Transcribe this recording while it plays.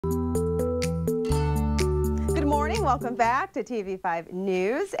welcome back to TV5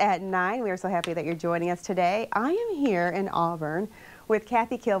 News at 9. We are so happy that you're joining us today. I am here in Auburn with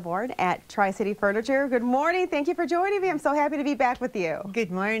Kathy Kilborn at Tri-City Furniture. Good morning. Thank you for joining me. I'm so happy to be back with you.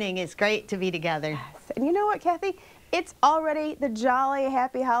 Good morning. It's great to be together. Yes. And you know what, Kathy? It's already the jolly,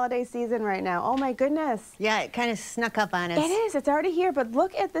 happy holiday season right now. Oh, my goodness. Yeah, it kind of snuck up on us. It is. It's already here. But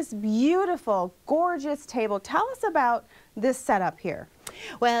look at this beautiful, gorgeous table. Tell us about this setup here.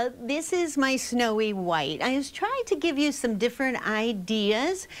 Well, this is my snowy white. I was trying to give you some different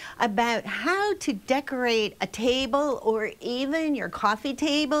ideas about how to decorate a table or even your coffee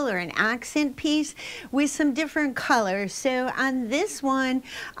table or an accent piece with some different colors. So on this one,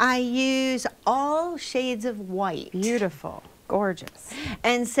 I use all shades of white. Beautiful. Gorgeous.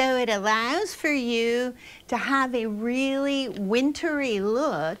 And so it allows for you to have a really wintry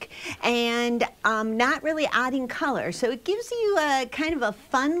look and not really adding color. So it gives you a kind of a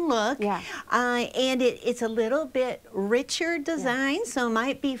fun look. Yeah. And it's a little bit richer design, yeah. So it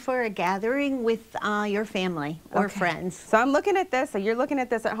might be for a gathering with your family or friends. So I'm looking at this, so you're looking at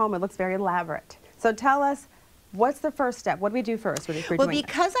this at home. It looks very elaborate. So tell us, what's the first step? What do we do first? Well,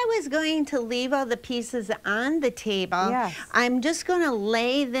 because I was going to leave all the pieces on the table, yes. I'm just going to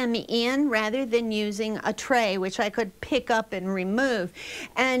lay them in rather than using a tray, which I could pick up and remove.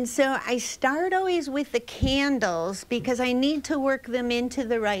 And so I start always with the candles because I need to work them into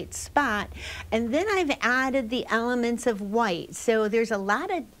the right spot. And then I've added the elements of white. So there's a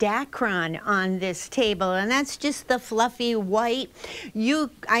lot of dacron on this table, and that's just the fluffy white.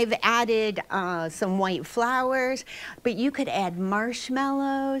 I've added some white flowers, but you could add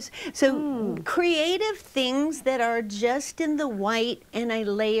marshmallows. So creative things that are just in the white, and I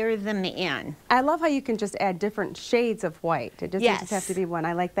layer them in. I love how you can just add different shades of white. It doesn't just have to be one.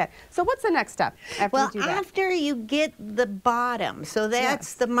 I like that. So what's the next step after you do that? Well, after you get the bottom, so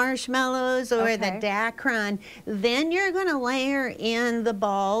that's the marshmallows or the dacron, then you're going to layer in the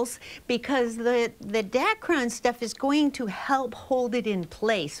balls because the dacron stuff is going to help hold it in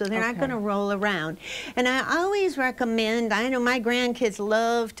place, so they're not going to roll around. And I always recommend, I know my grandkids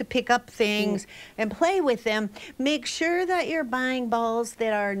love to pick up things and play with them. Make sure that you're buying balls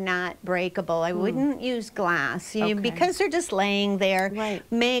that are not breakable. I wouldn't use glass because they're just laying there. Right.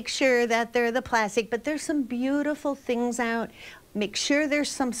 Make sure that they're the plastic, but there's some beautiful things out. Make sure there's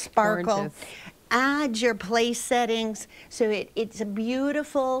some sparkle. Gorgeous. Add your place settings so it's a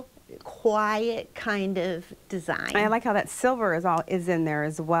beautiful, quiet kind of design. I like how that silver is in there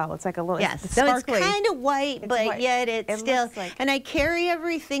as well. It's like a little so it's kind of white, but yet it's still like, and I carry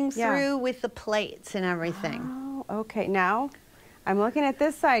everything through with the plates and everything. Oh, okay. Now I'm looking at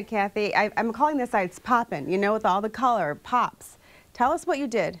this side, Kathy. I'm calling this side poppin', you know, with all the color pops. Tell us what you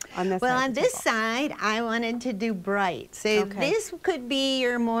did on this side. Well, on this side, I wanted to do bright. So this could be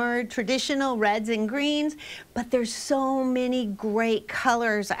your more traditional reds and greens, but there's so many great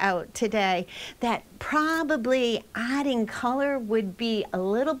colors out today that probably adding color would be a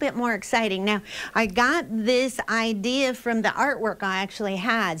little bit more exciting. Now, I got this idea from the artwork I actually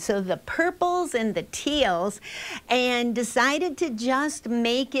had. So the purples and the teals, and decided to just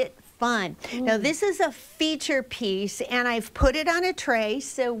make it fun. Now this is a feature piece and I've put it on a tray,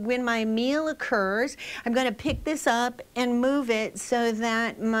 so when my meal occurs I'm going to pick this up and move it so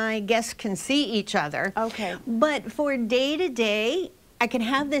that my guests can see each other. Okay. But for day to day, I can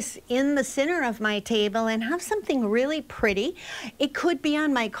have this in the center of my table and have something really pretty. It could be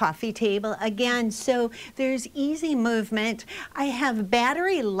on my coffee table again, so there's easy movement. I have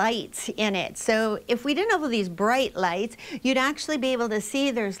battery lights in it, so if we didn't have all these bright lights, you'd actually be able to see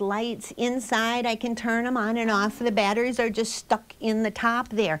there's lights inside. I can turn them on and off. The batteries are just stuck in the top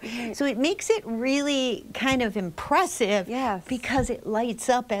there. So it makes it really kind of impressive because it lights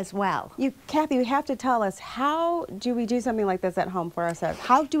up as well. Kathy, you have to tell us, how do we do something like this at home for us?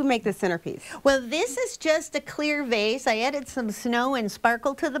 How do we make this centerpiece? Well, this is just a clear vase. I added some snow and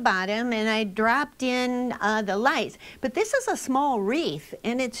sparkle to the bottom, and I dropped in the lights. But this is a small wreath,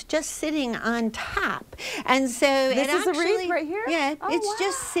 and it's just sitting on top. And so this is a wreath right here? Yeah, it's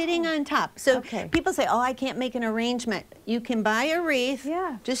just sitting on top. So people say, oh, I can't make an arrangement. You can buy a wreath,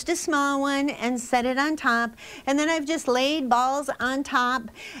 just a small one, and set it on top. And then I've just laid balls on top,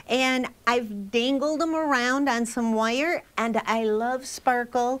 and I've dangled them around on some wire, and I love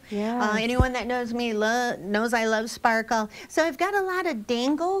sparkle. Anyone that knows me knows I love sparkle. So I've got a lot of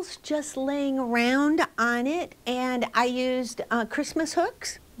dangles just laying around on it, and I used Christmas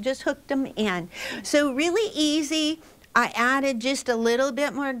hooks, just hooked them in. So really easy. I added just a little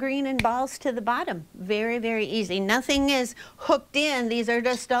bit more green and balls to the bottom. Very, very easy. Nothing is hooked in. These are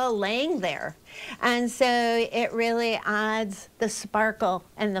just all laying there. And so it really adds the sparkle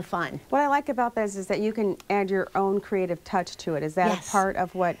and the fun. What I like about this is that you can add your own creative touch to it. Is that a part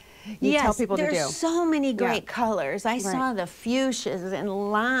of what you tell people to do? There's so many great colors. I saw the fuchsias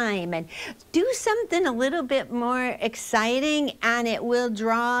and lime, and do something a little bit more exciting and it will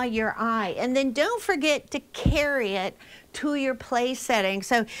draw your eye. And then don't forget to carry it to your place setting.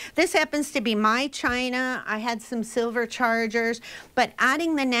 So this happens to be my china. I had some silver chargers, but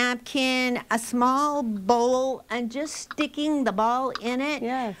adding the napkin, a small bowl, and just sticking the ball in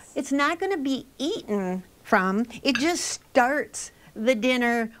it, it's not going to be eaten from. It just starts the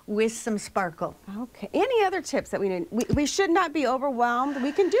dinner with some sparkle. Okay. Any other tips that we need? We should not be overwhelmed.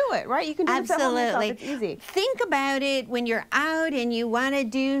 We can do it, right? You can do it yourself. It's easy. Think about it when you're out and you want to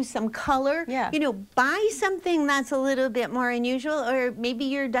do some color. You know, buy something that's a little bit more unusual, or maybe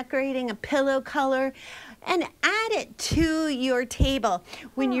you're decorating a pillow color, and add it to your table.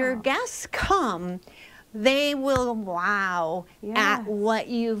 When your guests come, they will wow at what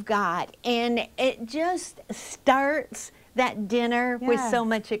you've got. And it just starts that dinner with so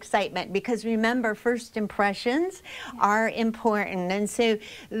much excitement, because remember, first impressions are important. And so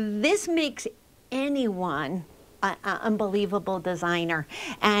this makes anyone an unbelievable designer.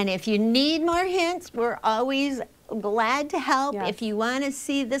 And if you need more hints, we're always glad to help. If you want to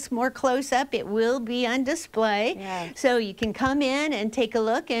see this more close up, it will be on display. So you can come in and take a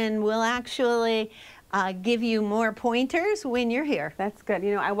look, and we'll actually give you more pointers when you're here. That's good.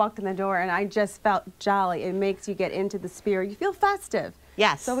 You know, I walked in the door and I just felt jolly. It makes you get into the spirit. You feel festive.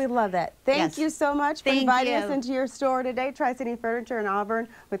 Yes. So we love that. Thank you so much for inviting us into your store today, Tri-City Furniture in Auburn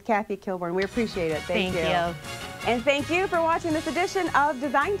with Kathy Kilborn. We appreciate it. Thank you. And thank you for watching this edition of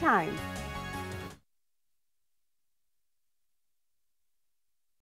Design Time.